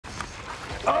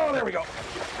Oh, there we go.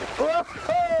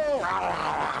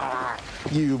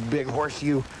 You big horse,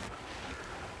 you.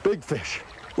 Big fish.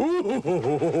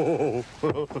 Ooh.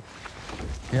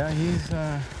 Yeah, he's,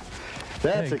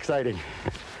 That's big. exciting.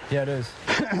 Yeah, it is.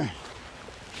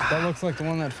 That looks like the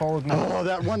one that followed me. Oh,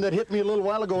 that one that hit me a little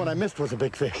while ago and I missed was a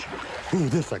big fish. Ooh,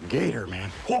 this is a gator, man.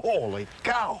 Holy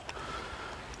cow.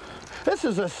 This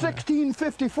is a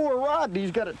 1654 rod, and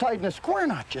he's got it tied in a square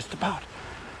knot just about.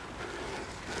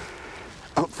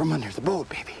 Out from under the boat,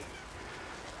 baby.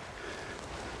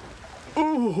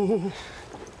 Ooh.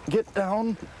 Get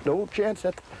down. No chance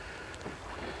at...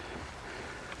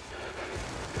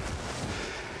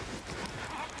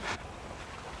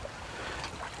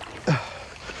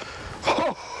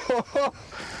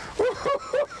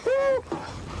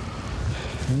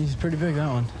 He's pretty big, that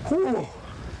one. Ooh.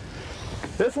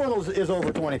 This one is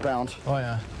over 20 pounds. Oh,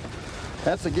 yeah.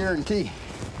 That's a guarantee.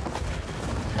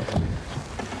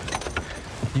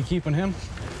 You keeping him?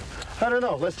 I don't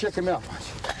know. Let's check him out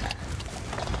once.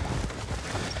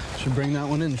 Should bring that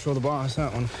one in and show the boss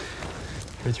that one.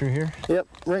 Right through here? Yep,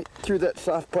 right through that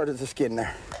soft part of the skin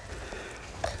there.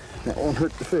 That won't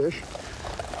hurt the fish.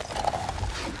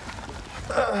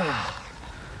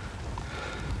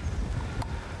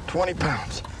 20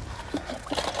 pounds.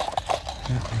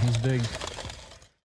 Yeah, he's big.